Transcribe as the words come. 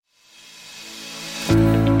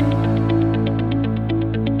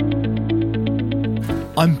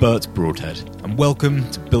I'm Butz Broadhead, and welcome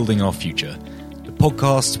to Building Our Future, the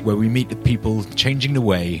podcast where we meet the people changing the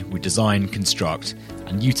way we design, construct,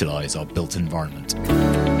 and utilise our built environment.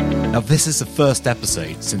 Now, this is the first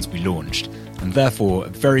episode since we launched, and therefore a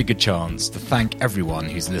very good chance to thank everyone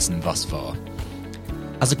who's listened thus far.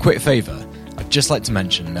 As a quick favour, I'd just like to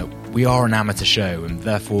mention that we are an amateur show and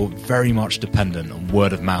therefore very much dependent on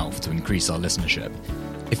word of mouth to increase our listenership.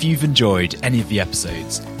 If you've enjoyed any of the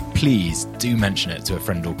episodes, please do mention it to a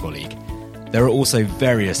friend or colleague. There are also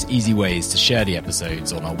various easy ways to share the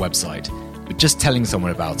episodes on our website, but just telling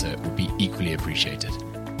someone about it would be equally appreciated.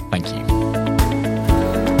 Thank you.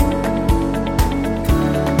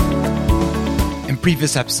 In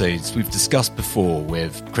previous episodes, we've discussed before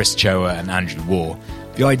with Chris Choa and Andrew Waugh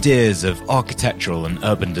the ideas of architectural and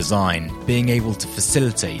urban design being able to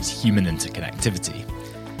facilitate human interconnectivity.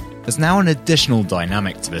 There's now an additional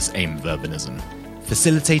dynamic to this aim of urbanism,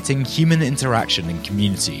 facilitating human interaction and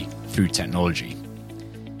community through technology.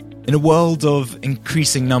 In a world of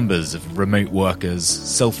increasing numbers of remote workers,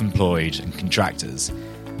 self-employed and contractors,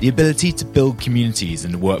 the ability to build communities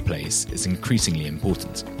in the workplace is increasingly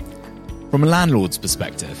important. From a landlord's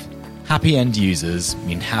perspective, happy end users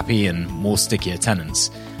mean happy and more stickier tenants,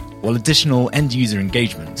 while additional end user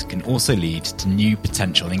engagement can also lead to new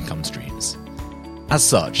potential income streams. As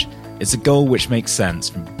such, it's a goal which makes sense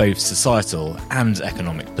from both societal and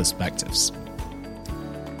economic perspectives.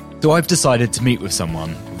 So I've decided to meet with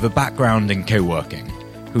someone with a background in co-working,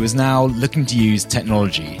 who is now looking to use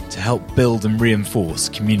technology to help build and reinforce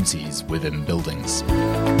communities within buildings.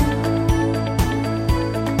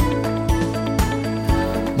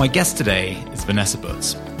 My guest today is Vanessa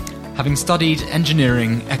Butz. Having studied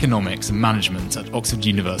engineering, economics and management at Oxford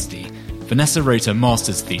University, Vanessa wrote her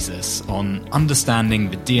master's thesis on understanding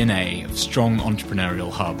the DNA of strong entrepreneurial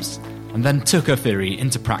hubs, and then took her theory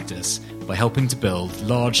into practice by helping to build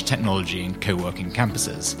large technology and co-working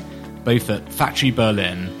campuses, both at Factory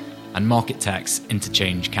Berlin and MarketTech's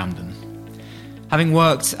Interchange Camden. Having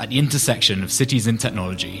worked at the intersection of cities and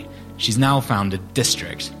technology, she's now founded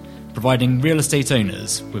District, providing real estate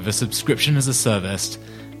owners with a subscription as a service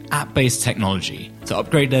app-based technology to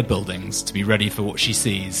upgrade their buildings to be ready for what she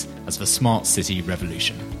sees as the smart city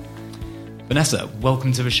revolution. Vanessa,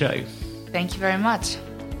 welcome to the show. Thank you very much.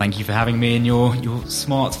 Thank you for having me in your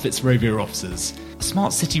smart Fitzrovia offices. A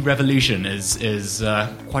smart city revolution is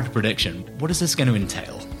quite a prediction. What is this going to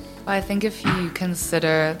entail? Well, I think if you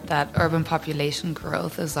consider that urban population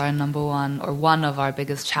growth is our number one or one of our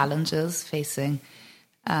biggest challenges facing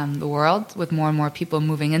the world, with more and more people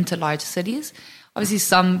moving into large cities. Obviously,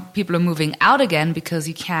 some people are moving out again because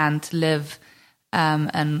you can't live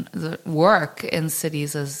and work in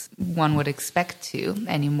cities as one would expect to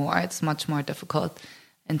anymore. It's much more difficult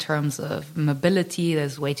in terms of mobility.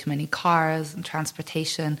 There's way too many cars and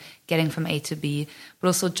transportation, getting from A to B, but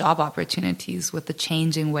also job opportunities with the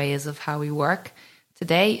changing ways of how we work.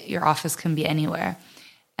 Today, your office can be anywhere.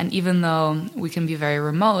 And even though we can be very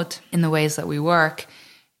remote in the ways that we work,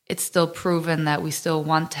 it's still proven that we still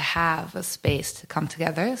want to have a space to come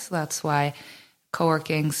together. So that's why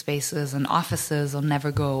co-working spaces and offices will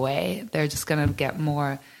never go away. They're just going to get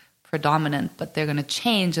more predominant, but they're going to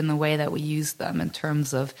change in the way that we use them in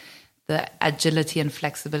terms of the agility and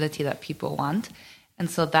flexibility that people want. And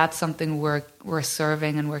so that's something we're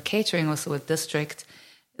serving and we're catering also with District.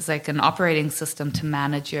 It's like an operating system to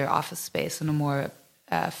manage your office space in a more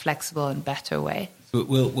flexible and better way.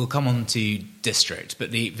 We'll come on to District,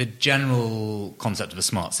 but the general concept of a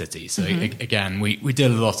smart city. So again, we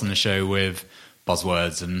did a lot on the show with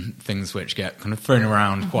buzzwords and things which get kind of thrown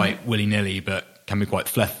around quite willy-nilly, but can be quite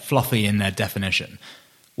fluffy in their definition.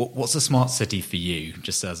 What's a smart city for you,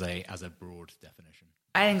 just as a broad definition?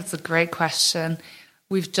 I think it's a great question.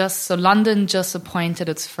 London just appointed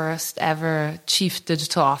its first ever chief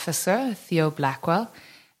digital officer, Theo Blackwell,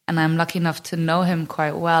 and I'm lucky enough to know him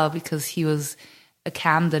quite well because he was a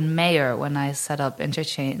Camden mayor when I set up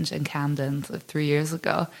Interchange in Camden 3 years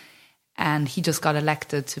ago. And he just got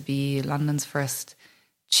elected to be London's first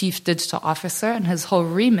chief digital officer. And his whole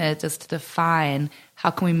remit is to define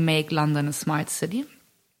how can we make London a smart city.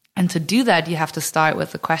 And to do that, you have to start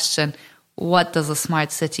with the question, what does a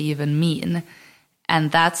smart city even mean?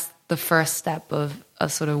 And that's the first step of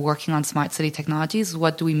sort of working on smart city technologies.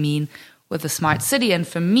 What do we mean with a smart city? And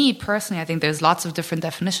for me personally, I think there's lots of different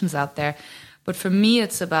definitions out there. But for me,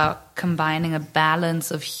 it's about combining a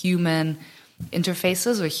balance of human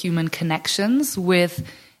interfaces or human connections with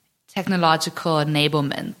technological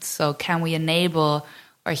enablement. So can we enable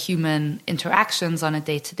our human interactions on a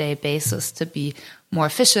day-to-day basis to be more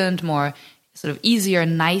efficient, more sort of easier,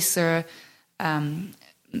 nicer,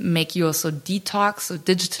 make you also detox, so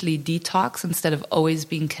digitally detox instead of always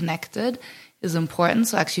being connected is important.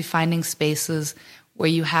 So actually finding spaces where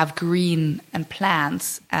you have green and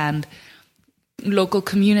plants and local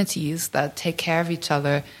communities that take care of each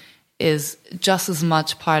other is just as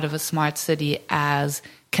much part of a smart city as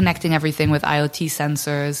connecting everything with IoT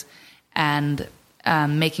sensors and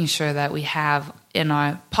making sure that we have in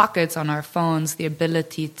our pockets, on our phones, the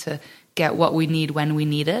ability to get what we need when we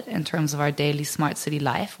need it in terms of our daily smart city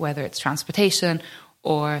life, whether it's transportation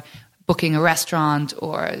or booking a restaurant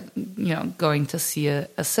or going to see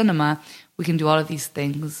a cinema. We can do all of these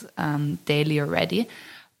things daily already,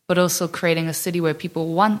 but also creating a city where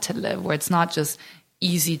people want to live, where it's not just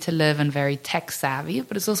easy to live and very tech savvy,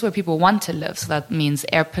 but it's also where people want to live. So that means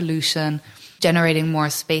air pollution, generating more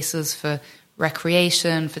spaces for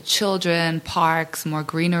recreation, for children, parks, more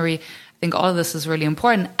greenery. I think all of this is really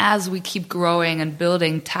important as we keep growing and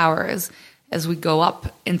building towers as we go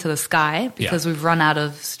up into the sky because we've run out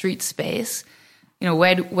of street space.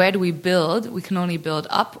 Where do we build? We can only build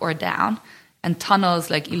up or down. And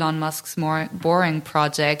tunnels, like Elon Musk's more boring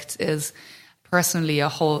project, is personally a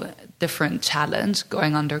whole different challenge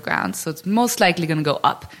going underground. So it's most likely going to go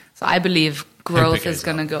up. So I believe growth is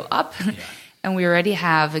going to go up. Yeah. And we already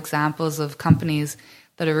have examples of companies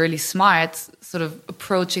that are really smart, sort of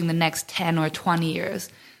approaching the next 10 or 20 years.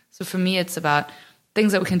 So for me, it's about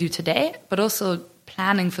things that we can do today, but also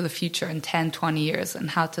planning for the future in 10, 20 years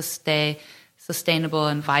and how to stay sustainable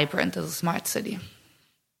and vibrant as a smart city.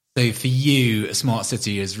 So for you, a smart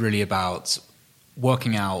city is really about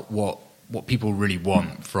working out what people really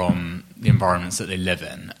want from the environments that they live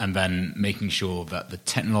in, and then making sure that the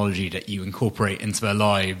technology that you incorporate into their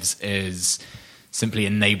lives is simply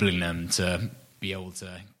enabling them to be able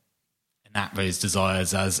to enact those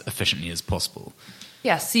desires as efficiently as possible.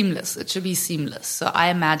 Yeah, seamless. It should be seamless. So I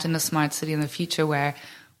imagine a smart city in the future where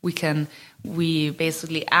we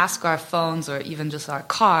basically ask our phones or even just our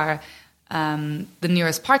car the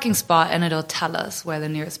nearest parking spot, and it'll tell us where the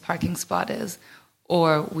nearest parking spot is.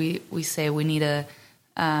 Or we say we need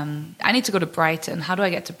I need to go to Brighton. How do I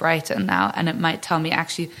get to Brighton now? And it might tell me,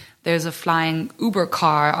 actually, there's a flying Uber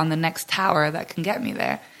car on the next tower that can get me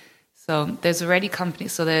there. So there's already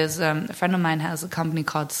companies. So there's a friend of mine has a company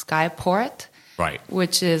called Skyport, right,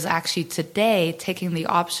 which is actually today taking the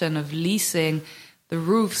option of leasing the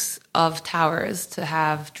roofs of towers to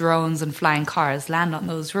have drones and flying cars land on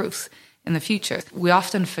those roofs in the future. We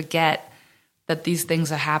often forget that these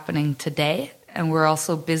things are happening today, and we're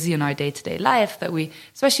also busy in our day-to-day life that we,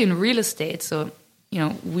 especially in real estate. So,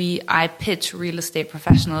 I pitch real estate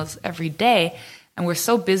professionals every day, and we're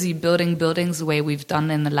so busy building buildings the way we've done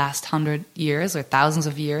in the last 100 years or thousands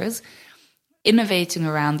of years, innovating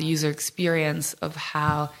around the user experience of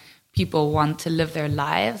how people want to live their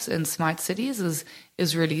lives in smart cities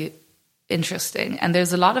is really interesting. And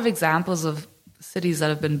there's a lot of examples of cities that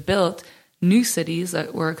have been built, new cities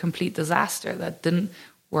that were a complete disaster, that didn't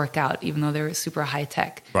work out, even though they were super high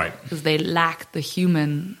tech, right? Because they lacked the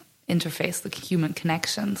human interface, the human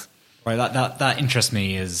connections. Right. That interests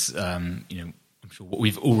me. Is I'm sure what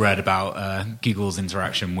we've all read about Google's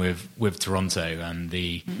interaction with Toronto and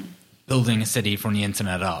the building a city from the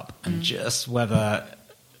internet up, and just whether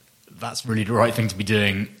that's really the right thing to be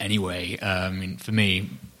doing anyway. For me,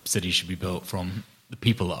 cities should be built from the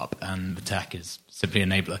people up, and the tech is simply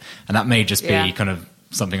an enabler. And that may just be kind of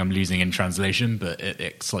something I'm losing in translation, but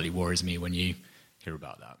it slightly worries me when you hear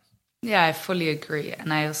about that. Yeah, I fully agree.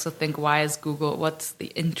 And I also think, what's the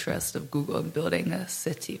interest of Google in building a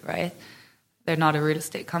city, right? They're not a real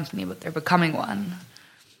estate company, but they're becoming one.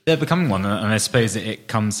 They're becoming one, and I suppose it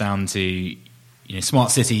comes down to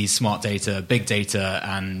smart cities, smart data, big data,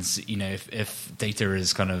 and if data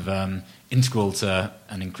is kind of integral to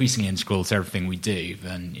and increasingly integral to everything we do,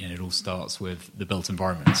 then it all starts with the built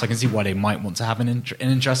environment. So I can see why they might want to have an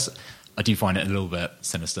interest. I do find it a little bit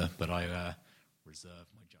sinister, but I reserve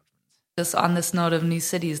my judgment. Just on this note of new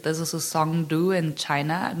cities, there's also Songdo in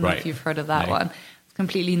China. I don't know if you've heard of that one. It's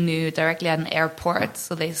completely new, directly at an airport.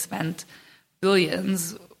 So they spent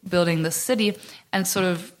billions building the city, and sort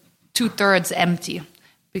of 2/3 empty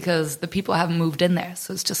because the people haven't moved in there.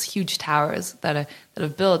 So it's just huge towers that are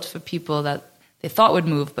built for people that they thought would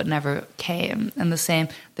move but never came. And the same,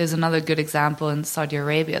 there's another good example in Saudi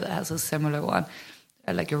Arabia that has a similar one,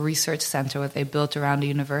 like a research center where they built around a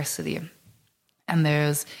university. And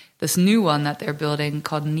there's this new one that they're building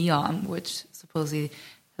called Neom, which supposedly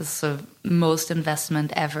has sort of most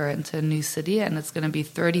investment ever into a new city, and it's going to be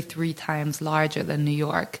 33 times larger than New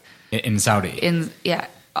York. In Saudi?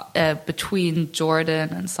 Between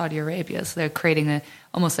Jordan and Saudi Arabia. So they're creating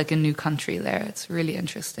almost like a new country there. It's really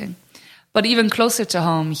interesting. But even closer to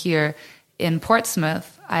home here in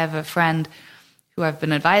Portsmouth, I have a friend who I've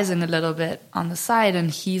been advising a little bit on the side,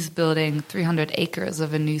 and he's building 300 acres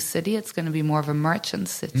of a new city. It's going to be more of a merchant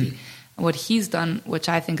city. And what he's done, which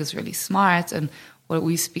I think is really smart, and what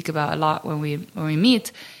we speak about a lot when we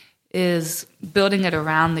meet, is building it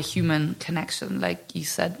around the human connection. Like you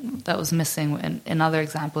said, that was missing in other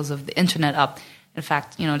examples of the internet up. In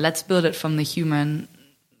fact, let's build it from the human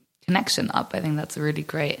connection up. I think that's a really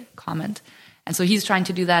great comment. And so he's trying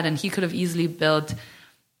to do that, and he could have easily built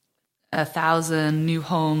 1,000 new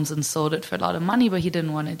homes and sold it for a lot of money, but he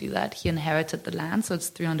didn't want to do that. He inherited the land, so it's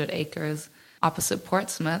 300 acres opposite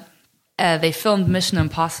Portsmouth. They filmed Mission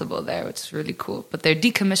Impossible there, which is really cool. But they're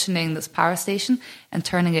decommissioning this power station and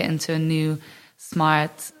turning it into a new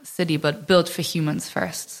smart city, but built for humans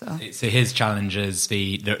first. So his challenge is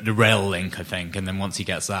the rail link, I think, and then once he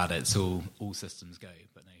gets that, it's all systems go.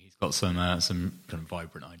 But no, he's got some kind of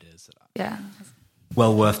vibrant ideas to that. Yeah.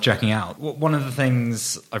 Well worth checking out. One of the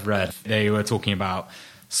things I've read, they were talking about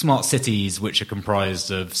smart cities, which are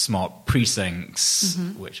comprised of smart precincts,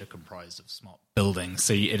 which are comprised of smart buildings.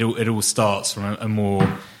 So it all starts from a more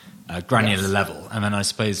granular level. And then I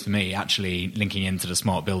suppose for me, actually linking into the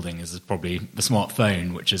smart building is probably the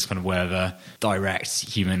smartphone, which is kind of where the direct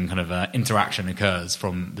human kind of interaction occurs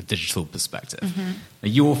from the digital perspective. Now,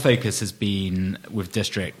 your focus has been with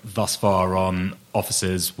District thus far on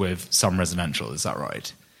offices with some residential, is that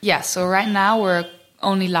right? Yeah, so right now we're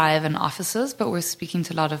only live in offices, but we're speaking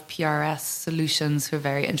to a lot of PRS solutions who are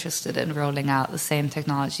very interested in rolling out the same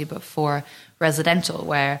technology, but for residential,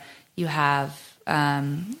 where you have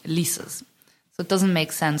leases. So it doesn't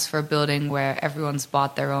make sense for a building where everyone's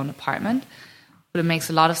bought their own apartment, but it makes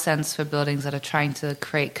a lot of sense for buildings that are trying to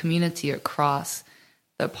create community across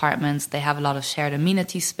the apartments. They have a lot of shared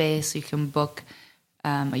amenity space. So you can book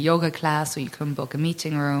a yoga class, or you can book a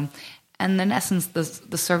meeting room. And in essence,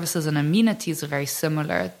 the services and amenities are very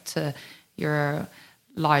similar to your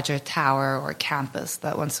larger tower or campus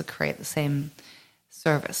that wants to create the same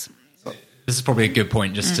service. This is probably a good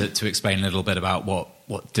point just to explain a little bit about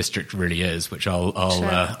what District really is, which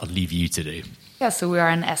I'll leave you to do. Yeah, so we are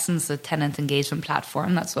in essence a tenant engagement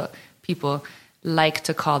platform. That's what people like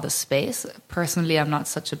to call the space. Personally, I'm not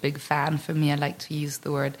such a big fan. For me, I like to use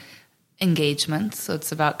the word engagement. So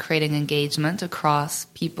it's about creating engagement across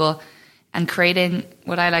people and creating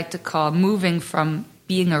what I like to call moving from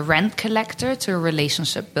being a rent collector to a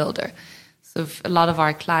relationship builder. So if a lot of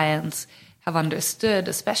our clients have understood,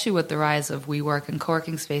 especially with the rise of WeWork and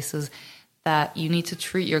co-working spaces, that you need to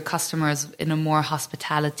treat your customers in a more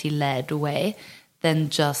hospitality-led way than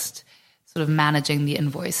just sort of managing the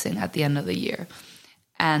invoicing at the end of the year.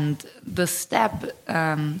 And the step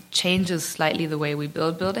changes slightly the way we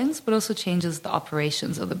build buildings, but also changes the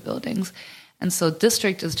operations of the buildings. And so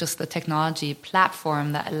District is just the technology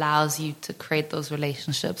platform that allows you to create those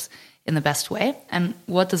relationships in the best way. And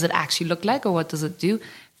what does it actually look like, or what does it do?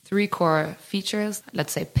 3 core features,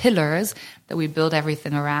 let's say pillars, that we build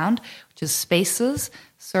everything around, which is spaces,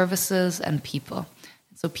 services, and people.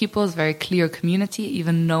 So people is very clear community,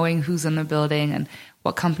 even knowing who's in the building and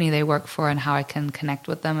what company they work for and how I can connect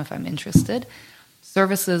with them if I'm interested.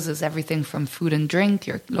 Services is everything from food and drink,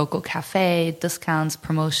 your local cafe, discounts,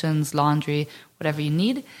 promotions, laundry, whatever you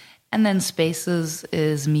need. And then spaces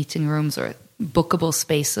is meeting rooms or bookable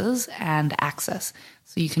spaces and access.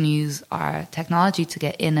 So you can use our technology to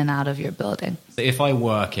get in and out of your building. So if I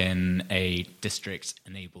work in a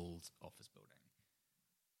District-enabled office building,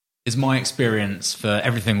 is my experience for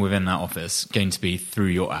everything within that office going to be through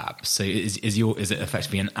your app? So is it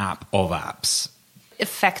effectively an app of apps?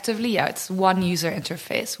 Effectively, yeah, it's one user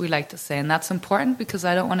interface, we like to say. And that's important because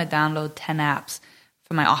I don't want to download 10 apps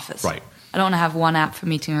for my office. Right. I don't want to have one app for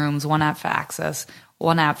meeting rooms, one app for access,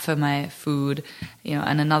 one app for my food,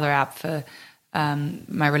 and another app for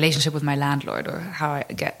my relationship with my landlord, or how I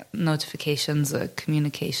get notifications or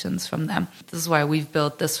communications from them. This is why we've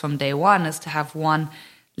built this from day one, is to have one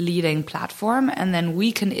leading platform, and then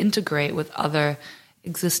we can integrate with other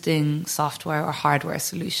existing software or hardware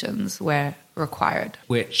solutions where required.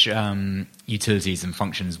 Which utilities and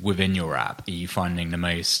functions within your app are you finding the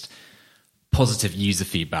most positive user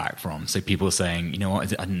feedback from? So people saying, you know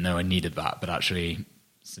what, I didn't know I needed that, but actually,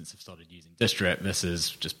 since I've started using District, this is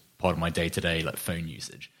just part of my day-to-day like phone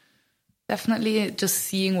usage. Definitely just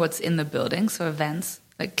seeing what's in the building. So events,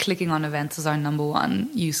 like clicking on events is our number one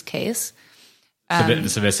use case. So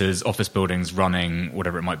this is office buildings running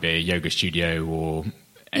whatever it might be, a yoga studio or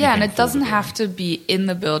anything. Yeah, and it doesn't have to be in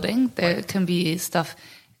the building. There can be stuff,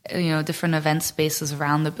 different event spaces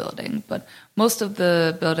around the building. But most of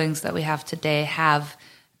the buildings that we have today have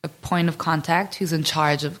a point of contact who's in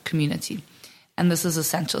charge of community. And this is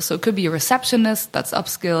essential. So it could be a receptionist that's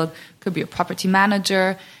upskilled, could be a property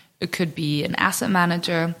manager, it could be an asset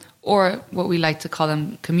manager, or what we like to call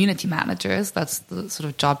them community managers. That's the sort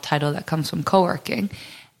of job title that comes from co-working.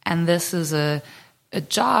 And this is a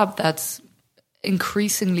job that's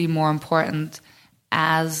increasingly more important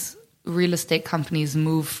as real estate companies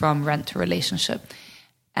move from rent to relationship.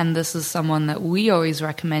 And this is someone that we always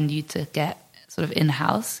recommend you to get sort of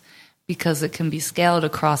in-house, because it can be scaled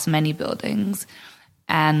across many buildings.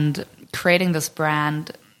 And creating this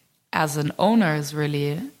brand as an owner is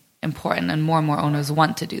really important, and more owners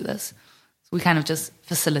want to do this. So we kind of just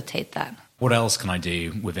facilitate that. What else can I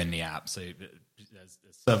do within the app? So there's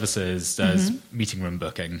services, there's meeting room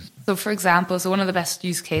booking. So for example, one of the best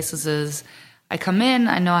use cases is I come in,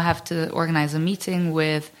 I know I have to organize a meeting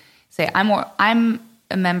with, say, I'm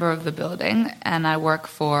a member of the building and I work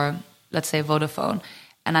for, let's say, Vodafone,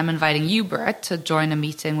 and I'm inviting you, Bert, to join a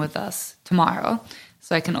meeting with us tomorrow.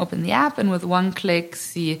 So I can open the app and with one click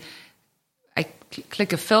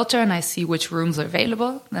click a filter and I see which rooms are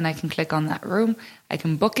available. Then I can click on that room. I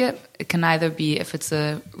can book it. It can either be, if it's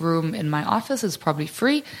a room in my office, it's probably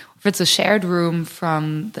free. If it's a shared room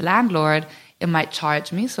from the landlord, it might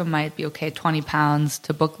charge me. So it might be, okay, £20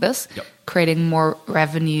 to book this, creating more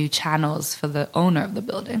revenue channels for the owner of the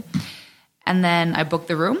building. And then I book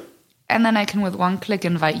the room. And then I can, with one click,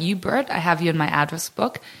 invite you, Bert. I have you in my address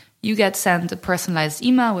book. You get sent a personalized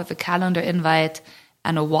email with a calendar invite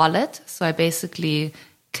and a wallet. So I basically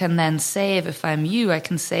can then save, if I'm you, I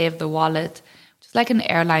can save the wallet, just like an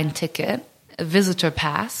airline ticket, a visitor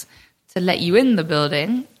pass, to let you in the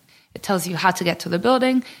building. It tells you how to get to the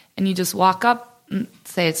building, and you just walk up,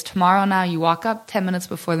 say it's tomorrow now, you walk up 10 minutes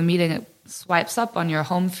before the meeting, it swipes up on your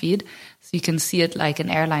home feed, so you can see it like an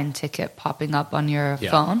airline ticket popping up on your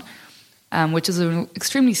phone, which is an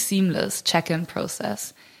extremely seamless check-in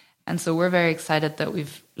process. And so we're very excited that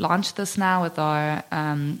we've launched this now with our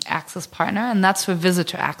access partner, and that's for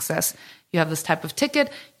visitor access. You have this type of ticket,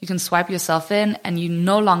 you can swipe yourself in, and you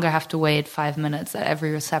no longer have to wait 5 minutes at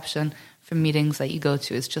every reception for meetings that you go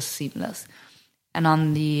to. It's just seamless. And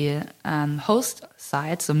on the host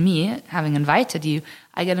side, so me, having invited you,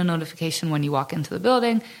 I get a notification when you walk into the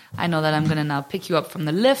building. I know that I'm going to now pick you up from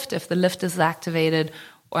the lift if the lift is activated,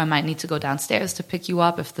 or I might need to go downstairs to pick you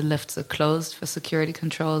up if the lifts are closed for security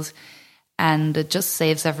controls. And it just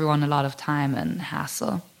saves everyone a lot of time and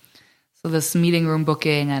hassle. So this meeting room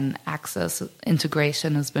booking and access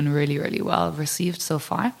integration has been really, really well received so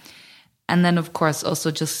far. And then, of course,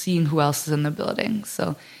 also just seeing who else is in the building.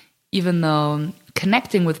 So even though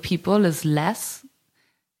connecting with people is less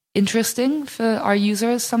interesting for our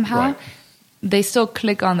users somehow, they still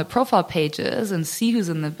click on the profile pages and see who's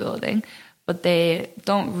in the building. But they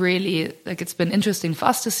don't really, like, it's been interesting for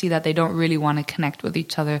us to see that they don't really want to connect with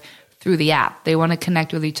each other through the app. They want to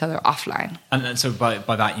connect with each other offline. And so by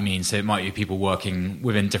that you mean, so it might be people working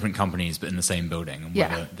within different companies but in the same building, and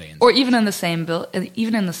whether they or even in the same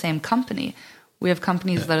even in the same company. We have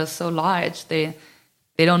companies that are so large they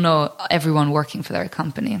don't know everyone working for their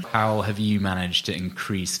company. How have you managed to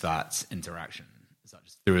increase that interaction? Is that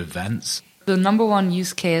just through events? The number one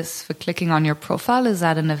use case for clicking on your profile is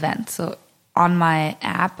at an event. So on my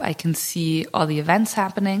app, I can see all the events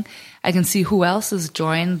happening. I can see who else has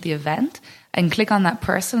joined the event. I can click on that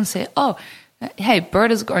person and say, oh, hey,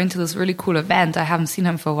 Bert is going to this really cool event. I haven't seen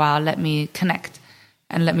him for a while. Let me connect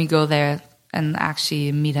and let me go there and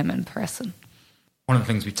actually meet him in person. One of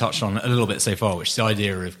the things we touched on a little bit so far, which is the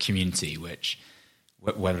idea of community, which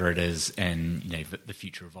whether it is in the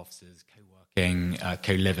future of offices, co-working,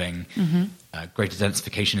 co-living, greater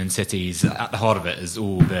densification in cities, at the heart of it is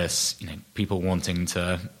all this, people wanting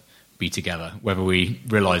to be together, whether we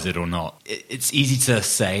realize it or not. It's easy to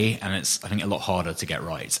say, and it's, I think, a lot harder to get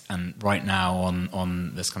right. And right now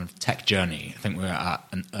on this kind of tech journey, I think we're at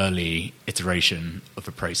an early iteration of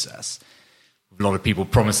the process. A lot of people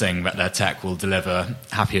promising that their tech will deliver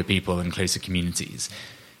happier people and closer communities.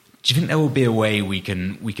 Do you think there will be a way we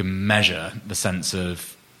can measure the sense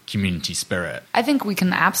of community spirit? I think we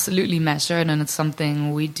can absolutely measure it, and it's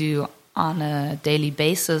something we do on a daily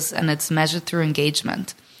basis, and it's measured through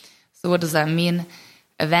engagement. So what does that mean?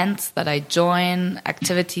 Events that I join,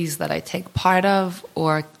 activities that I take part of,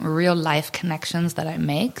 or real life connections that I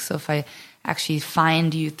make. So if I actually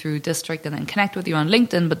find you through District and then connect with you on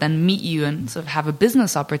LinkedIn, but then meet you and sort of have a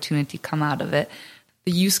business opportunity come out of it.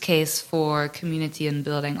 The use case for community and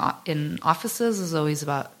building in offices is always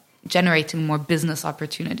about generating more business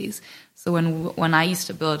opportunities. So when I used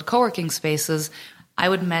to build co-working spaces, I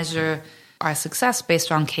would measure our success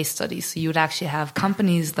based on case studies. So you would actually have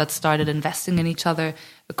companies that started investing in each other,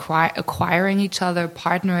 acquiring each other,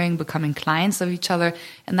 partnering, becoming clients of each other.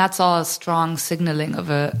 And that's all a strong signaling of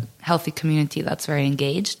a healthy community that's very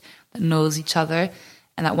engaged, that knows each other,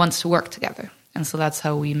 and that wants to work together. And so that's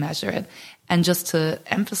how we measure it. And just to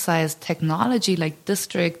emphasize, technology like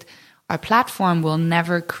District, our platform will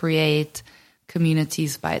never create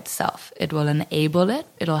communities by itself. It will enable it.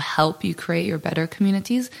 It'll help you create your better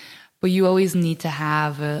communities. But you always need to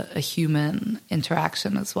have a human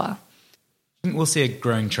interaction as well. I think we'll see a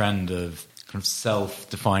growing trend of kind of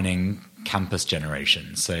self-defining campus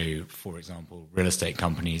generation. So, for example, real estate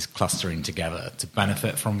companies clustering together to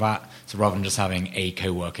benefit from that. So rather than just having a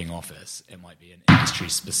co-working office, it might be an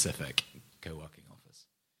industry-specific co-working office.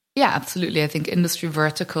 Yeah, absolutely. I think industry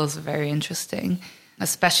verticals are very interesting,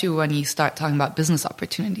 especially when you start talking about business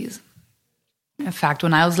opportunities. In fact,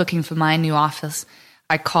 when I was looking for my new office,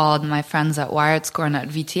 I called my friends at WiredScore and at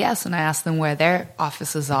VTS and I asked them where their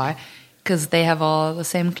offices are, because they have all the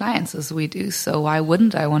same clients as we do. So why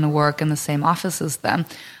wouldn't I want to work in the same office as them?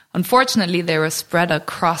 Unfortunately, they were spread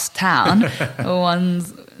across town. the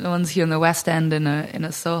ones here in the West End in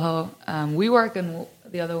a Soho we work, and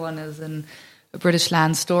the other one is in British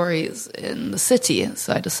Land Stories in the city.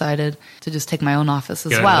 So I decided to just take my own office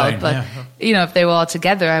as well. Alone, but yeah. If they were all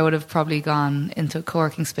together, I would have probably gone into a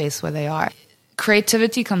co-working space where they are.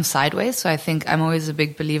 Creativity comes sideways. So I think I'm always a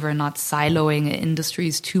big believer in not siloing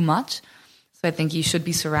industries too much. So I think you should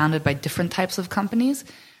be surrounded by different types of companies,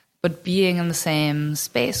 but being in the same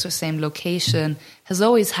space or same location has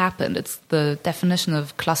always happened. It's the definition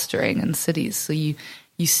of clustering in cities. So you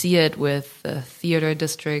see it with theater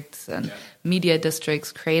districts and media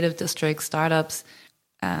districts, creative districts, startups,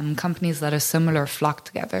 companies that are similar flock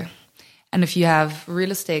together. And if you have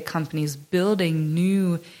real estate companies building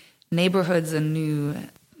new neighborhoods and new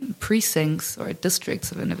precincts or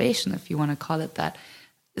districts of innovation, if you want to call it that,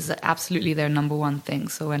 is absolutely their number one thing.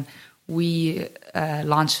 So when we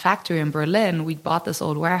launched Factory in Berlin, we bought this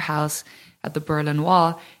old warehouse at the Berlin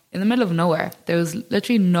Wall in the middle of nowhere. There was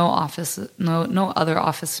literally no office, no other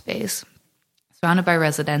office space, surrounded by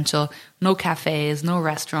residential, no cafes, no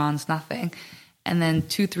restaurants, nothing. And then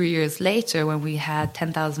 2-3 years later, when we had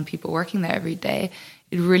 10,000 people working there every day,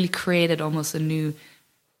 it really created almost a new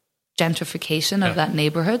gentrification of that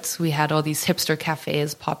neighborhood. So we had all these hipster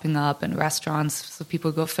cafes popping up and restaurants so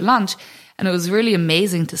people go for lunch. And it was really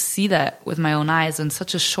amazing to see that with my own eyes in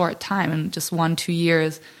such a short time. In just 1-2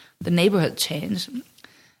 years, the neighborhood changed.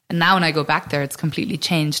 And now when I go back there, it's completely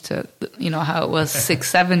changed to, how it was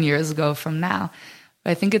 6-7 years ago from now.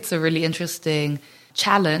 But I think it's a really interesting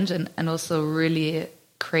challenge and also really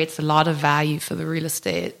creates a lot of value for the real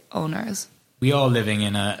estate owners. We are living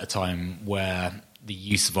in a time where the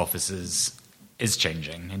use of offices is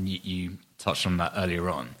changing, and you touched on that earlier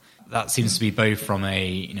on. That seems to be both from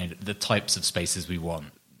the types of spaces we want,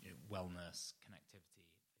 wellness,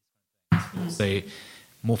 connectivity, so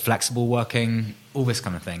more flexible working, all this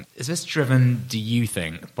kind of thing. Is this driven, do you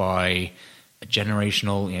think, by a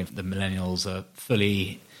generational, the millennials are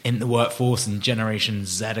fully in the workforce and Generation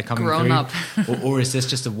Z are coming grown through? Up. or is this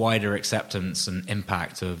just a wider acceptance and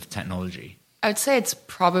impact of technology? I would say it's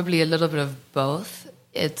probably a little bit of both.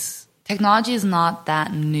 Technology is not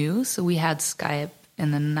that new. So we had Skype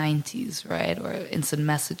in the 90s, right? Or Instant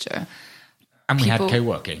Messenger. And we had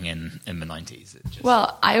co-working in the 90s.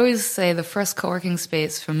 Well, I always say the first co-working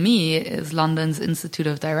space for me is London's Institute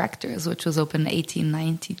of Directors, which was opened in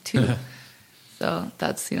 1892. So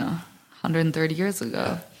that's, 130 years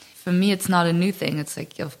ago. For me, it's not a new thing. It's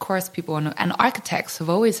like, of course, people want to... And architects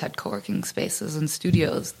have always had co-working spaces and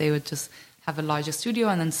studios. They would just have a larger studio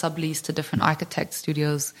and then sublease to different architect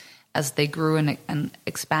studios as they grew and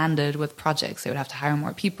expanded with projects. They would have to hire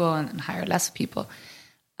more people and then hire less people.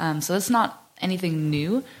 So it's not anything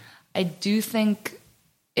new. I do think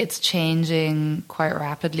it's changing quite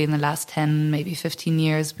rapidly in the last 10, maybe 15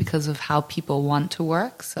 years because of how people want to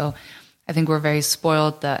work. So I think we're very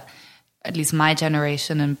spoiled that at least my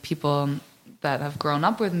generation and people that have grown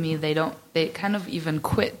up with me, they kind of even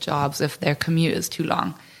quit jobs if their commute is too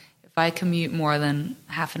long. If I commute more than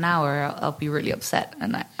half an hour, I'll be really upset.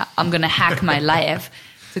 And I'm going to hack my life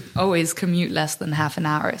to always commute less than half an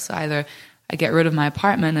hour. So either I get rid of my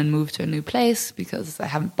apartment and move to a new place because I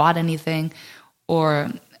haven't bought anything,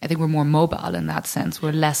 or I think we're more mobile in that sense.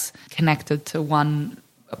 We're less connected to one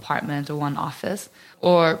apartment or one office,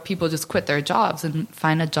 or people just quit their jobs and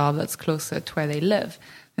find a job that's closer to where they live.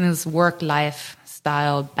 And this work-life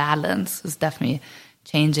style balance is definitely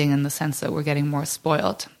changing in the sense that we're getting more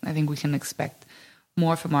spoiled. I think we can expect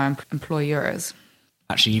more from our employers.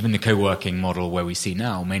 Actually, even the co-working model where we see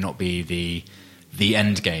now may not be the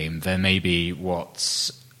end game. There may be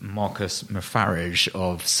what Marcus Mafarage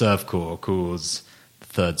of Servcore calls the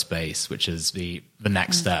third space, which is the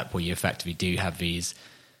next step, where you effectively do have these.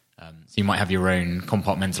 So you might have your own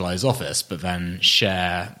compartmentalized office, but then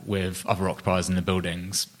share with other occupiers in the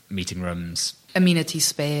buildings, meeting rooms, amenity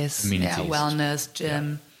space, amenities. Wellness,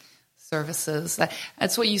 gym, services.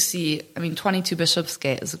 That's what you see. I mean, 22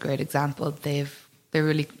 Bishopsgate is a great example. They're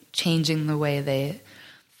really changing the way they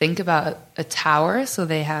think about a tower. So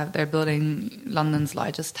they're building London's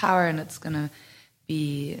largest tower, and it's going to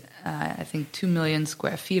be, I think, 2 million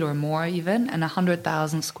square feet or more even, and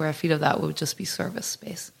 100,000 square feet of that would just be service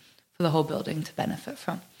space for the whole building to benefit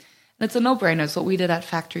from. And it's a no-brainer. It's what we did at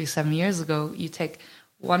Factory 7 years ago. You take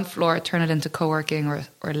one floor, turn it into co-working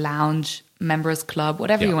or lounge, members club,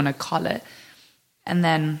 whatever you want to call it. And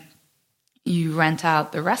then you rent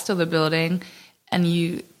out the rest of the building and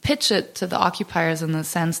you pitch it to the occupiers in the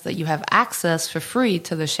sense that you have access for free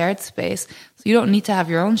to the shared space. So you don't need to have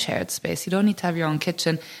your own shared space. You don't need to have your own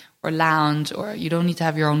kitchen or lounge, or you don't need to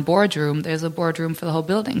have your own boardroom. There's a boardroom for the whole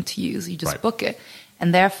building to use. You just book it.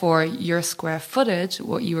 And therefore, your square footage,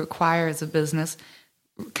 what you require as a business,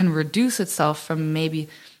 can reduce itself from maybe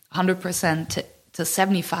 100% to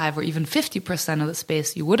 75 or even 50% of the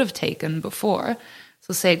space you would have taken before.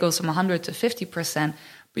 So say it goes from 100 to 50%,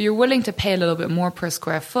 but you're willing to pay a little bit more per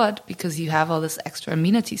square foot because you have all this extra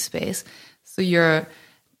amenity space. So you're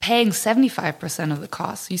paying 75% of the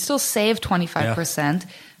cost. So you still save 25%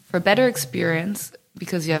 for a better experience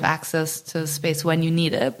because you have access to space when you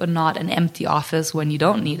need it, but not an empty office when you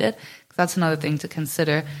don't need it. 'Cause that's another thing to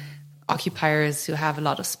consider. Occupiers who have a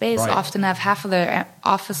lot of space often have half of their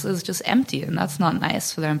offices just empty, and that's not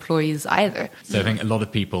nice for their employees either. So I think a lot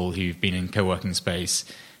of people who've been in co-working space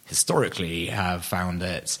historically have found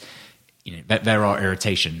that, that there are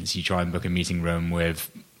irritations. You try and book a meeting room with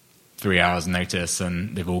 3 hours notice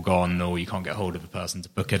and they've all gone, or you can't get hold of the person to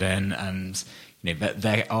book it in, and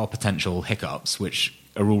there are potential hiccups which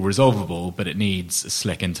are all resolvable, but it needs a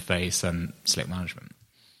slick interface and slick management.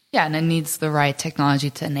 Yeah, and it needs the right technology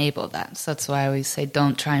to enable that. So that's why I always say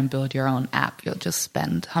don't try and build your own app. You'll just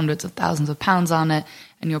spend hundreds of thousands of pounds on it,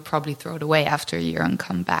 and you'll probably throw it away after a year and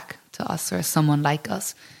come back to us or someone like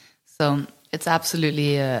us. So it's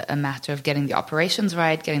absolutely a matter of getting the operations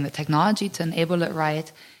right, getting the technology to enable it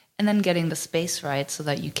right, and then getting the space right so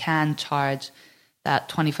that you can charge that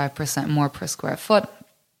 25% more per square foot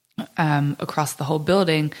across the whole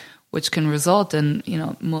building, which can result in,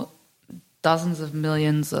 dozens of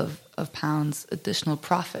millions of pounds additional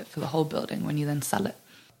profit for the whole building when you then sell it.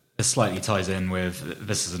 This slightly ties in with,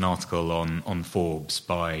 this is an article on Forbes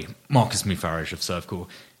by Marcus Mafarage of Servcore,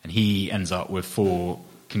 and he ends up with 4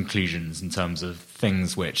 conclusions in terms of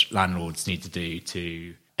things which landlords need to do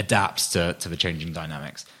to adapt to the changing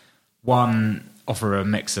dynamics. 1, offer a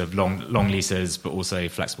mix of long leases but also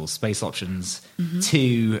flexible space options.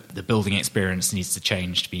 2, the building experience needs to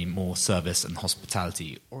change to be more service and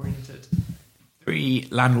hospitality oriented. 3,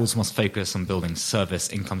 landlords must focus on building service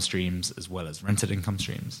income streams as well as rented income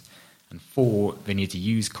streams. And 4, they need to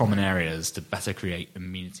use common areas to better create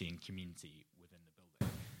amenity and community within the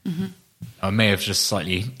building. I may have just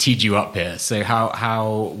slightly teed you up here. So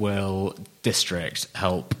how will District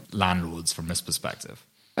help landlords from this perspective?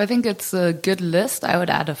 I think it's a good list. I would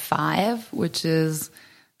add a 5, which is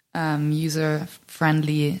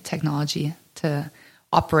user-friendly technology to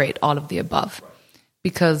operate all of the above.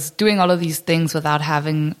 Because doing all of these things without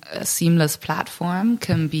having a seamless platform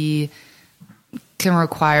can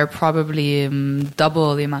require probably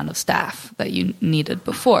double the amount of staff that you needed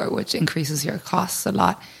before, which increases your costs a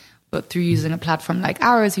lot. But through using a platform like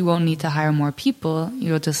ours, you won't need to hire more people.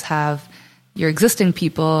 You'll just have your existing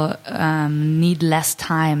people need less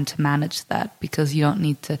time to manage that because you don't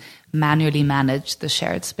need to manually manage the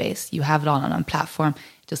shared space. You have it all on a platform.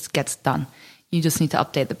 It just gets done. You just need to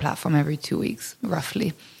update the platform every 2 weeks,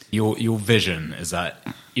 roughly. Your vision is that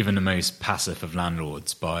even the most passive of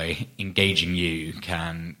landlords, by engaging you,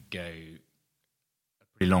 can go a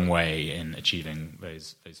pretty long way in achieving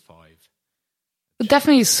those 5. But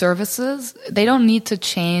definitely services. They don't need to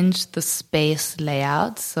change the space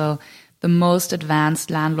layout. So the most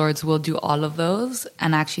advanced landlords will do all of those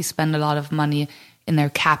and actually spend a lot of money in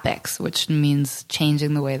their CapEx, which means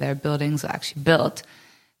changing the way their buildings are actually built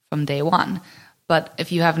from day one. But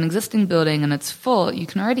if you have an existing building and it's full, you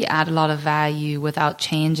can already add a lot of value without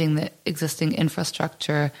changing the existing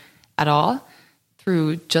infrastructure at all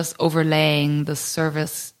through just overlaying the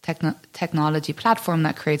service technology platform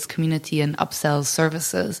that creates community and upsells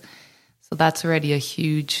services. So that's already I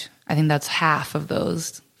think that's half of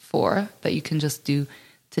those before that you can just do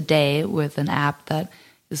today with an app that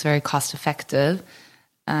is very cost effective.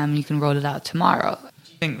 You can roll it out tomorrow.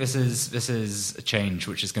 Do you think this is a change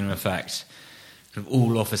which is going to affect kind of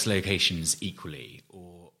all office locations equally,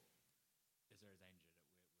 or is there a danger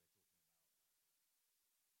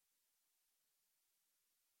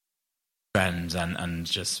that we're trends and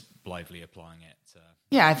just blithely applying it to...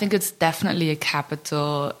 Yeah, I think it's definitely a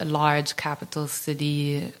large capital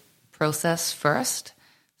city process first.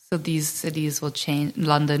 So these cities will change: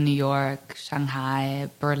 London, New York, Shanghai,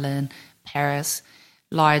 Berlin, Paris.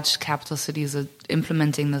 Large capital cities are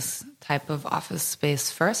implementing this type of office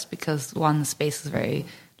space first because, one, the space is very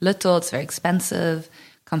little, it's very expensive.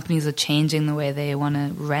 Companies are changing the way they want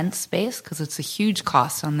to rent space because it's a huge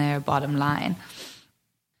cost on their bottom line.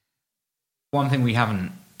 One thing we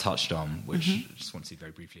haven't touched on, which I just want to see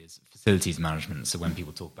very briefly, is facilities management. So when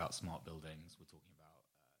people talk about smart buildings, we're talking about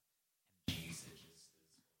energy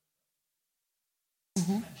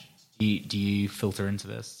usage. Do you filter into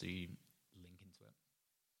this? Do you link into it?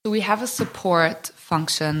 So we have a support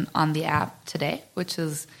function on the app today, which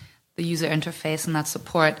is the user interface, and that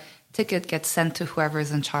support ticket gets sent to whoever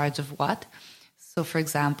is in charge of what. So, for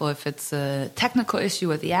example, if it's a technical issue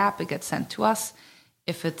with the app, it gets sent to us.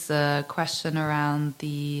 If it's a question around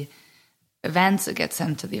the events, it gets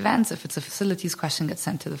sent to the events. If it's a facilities question, it gets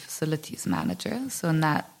sent to the facilities manager. So in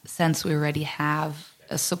that sense, we already have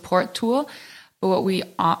a support tool. But what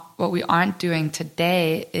we aren't doing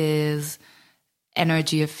today is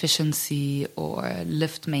energy efficiency or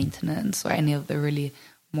lift maintenance or any of the really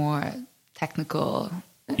more technical...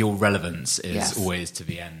 Your relevance is always to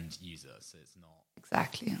the end user, so it's not...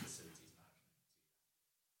 Exactly.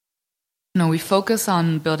 No, we focus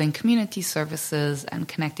on building community services and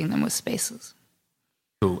connecting them with spaces.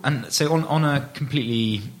 Cool. And so on a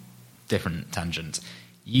completely different tangent,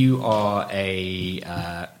 you are a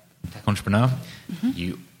tech entrepreneur.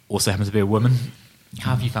 You also happen to be a woman.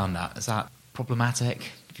 How have you found that? Is that problematic?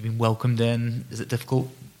 Have you been welcomed in? Is it difficult?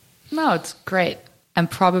 No, it's great. And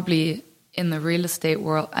probably in the real estate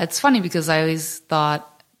world, it's funny because I always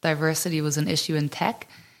thought diversity was an issue in tech.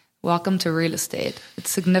 Welcome to real estate.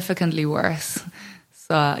 It's significantly worse.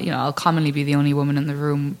 So, I'll commonly be the only woman in the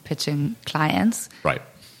room pitching clients. Right.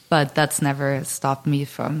 But that's never stopped me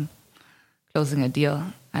from closing a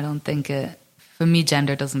deal. I don't think for me,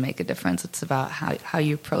 gender doesn't make a difference. It's about how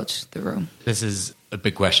you approach the room. This is a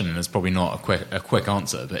big question, and it's probably not a quick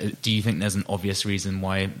answer, but do you think there's an obvious reason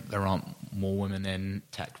why there aren't more women in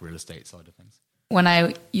tech real estate side of things? When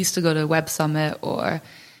I used to go to Web Summit or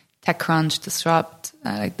TechCrunch, Disrupt,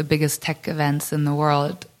 like the biggest tech events in the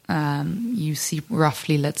world, you see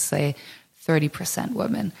roughly, let's say, 30%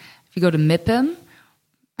 women. If you go to MIPIM,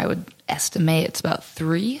 I would estimate it's about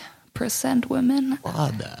 3% women.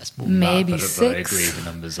 Well, that's more maybe that, 6. But I agree the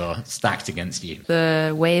numbers are stacked against you.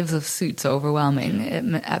 The waves of suits are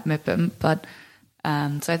overwhelming at MIPIM, but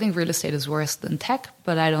so I think real estate is worse than tech,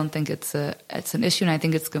 but I don't think it's an issue, and I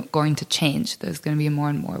think it's going to change. There's going to be more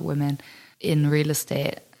and more women in real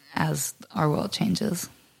estate as our world changes.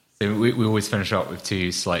 So we always finish up with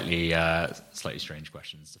two slightly strange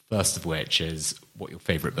questions. The first of which is what your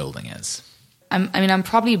favorite building is. I'm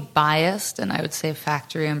probably biased, and I would say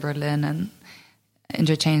Factory in Berlin and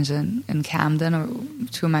Interchange in Camden are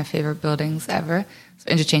two of my favorite buildings ever. So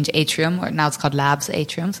Interchange Atrium, or now it's called Labs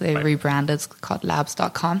Atrium, so they rebranded, it's called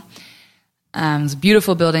labs.com. It's a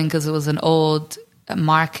beautiful building because it was an old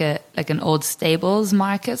market, like an old stables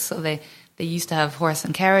market, so they used to have horse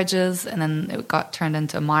and carriages, and then it got turned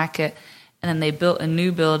into a market, and then they built a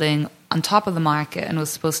new building on top of the market and was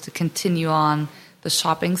supposed to continue on the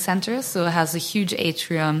shopping center. So it has a huge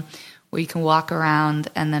atrium where you can walk around,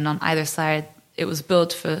 and then on either side it was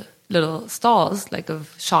built for little stalls, like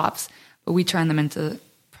of shops, but we turned them into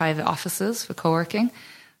private offices for co-working.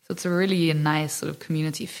 So it's a really nice sort of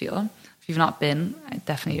community feel. If you've not been, I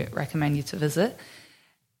definitely recommend you to visit.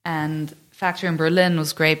 And Factory in Berlin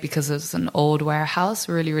was great because it was an old warehouse,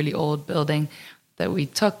 a really, really old building that we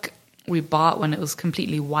bought when it was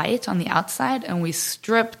completely white on the outside, and we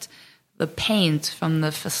stripped the paint from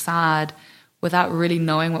the facade without really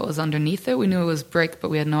knowing what was underneath it. We knew it was brick, but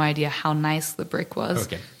we had no idea how nice the brick was.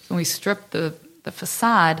 Okay. So when we stripped the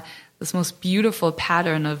facade, this most beautiful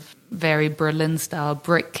pattern of very Berlin-style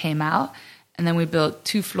brick came out, and then we built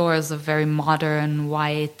 2 floors of very modern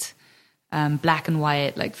white, black and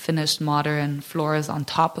white, like finished modern floors on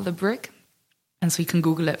top of the brick. And so you can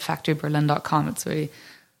Google it, factoryberlin.com. It's really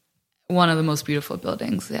one of the most beautiful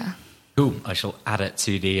buildings, yeah. Cool. I shall add it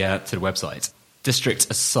to the website. District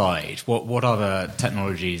aside, what other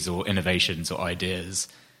technologies or innovations or ideas,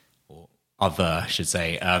 or other, I should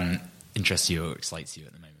say, interest you or excites you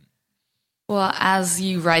at the moment? Well, as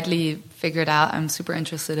you rightly figured out, I'm super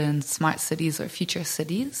interested in smart cities or future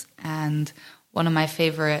cities. And one of my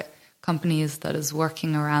favorite companies that is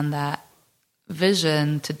working around that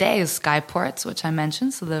vision today is Skyports, which I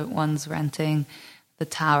mentioned. So the ones renting the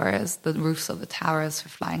towers, the roofs of the towers for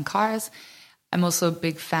flying cars. I'm also a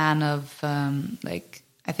big fan of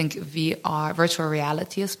I think VR, virtual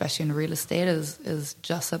reality, especially in real estate, is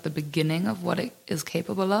just at the beginning of what it is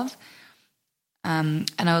capable of. And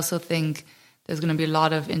I also think there's going to be a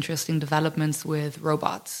lot of interesting developments with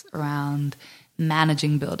robots around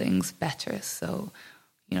managing buildings better. So,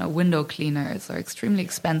 window cleaners are extremely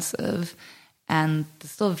expensive, and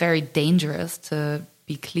it's still very dangerous to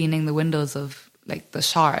be cleaning the windows of like the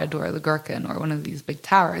Shard or the Gherkin or one of these big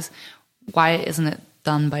towers. Why isn't it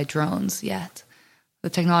done by drones yet? The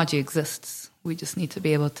technology exists. We just need to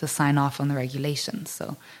be able to sign off on the regulations.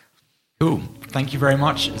 So, cool. Thank you very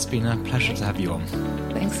much. It's been a pleasure to have you on.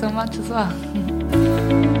 Thanks so much as well.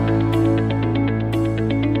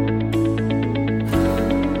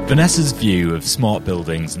 Vanessa's view of smart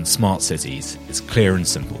buildings and smart cities is clear and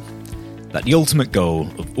simple. That the ultimate goal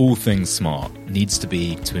of all things smart needs to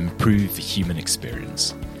be to improve the human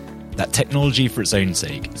experience. That technology for its own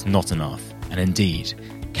sake is not enough, and indeed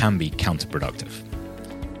can be counterproductive.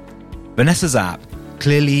 Vanessa's app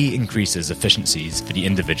clearly increases efficiencies for the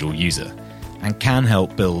individual user and can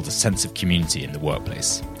help build a sense of community in the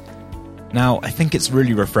workplace. Now, I think it's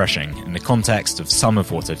really refreshing in the context of some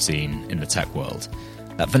of what I've seen in the tech world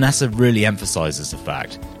that Vanessa really emphasizes the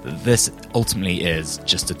fact that this ultimately is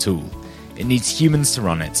just a tool. It needs humans to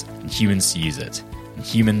run it and humans to use it and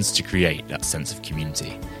humans to create that sense of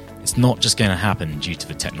community. It's not just going to happen due to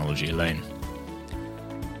the technology alone.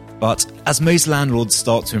 But as most landlords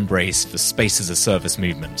start to embrace the space as a service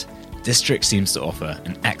movement, District seems to offer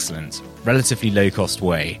an excellent, relatively low-cost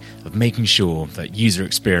way of making sure that user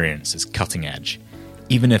experience is cutting edge,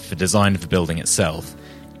 even if the design of the building itself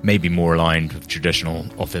may be more aligned with traditional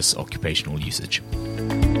office occupational usage.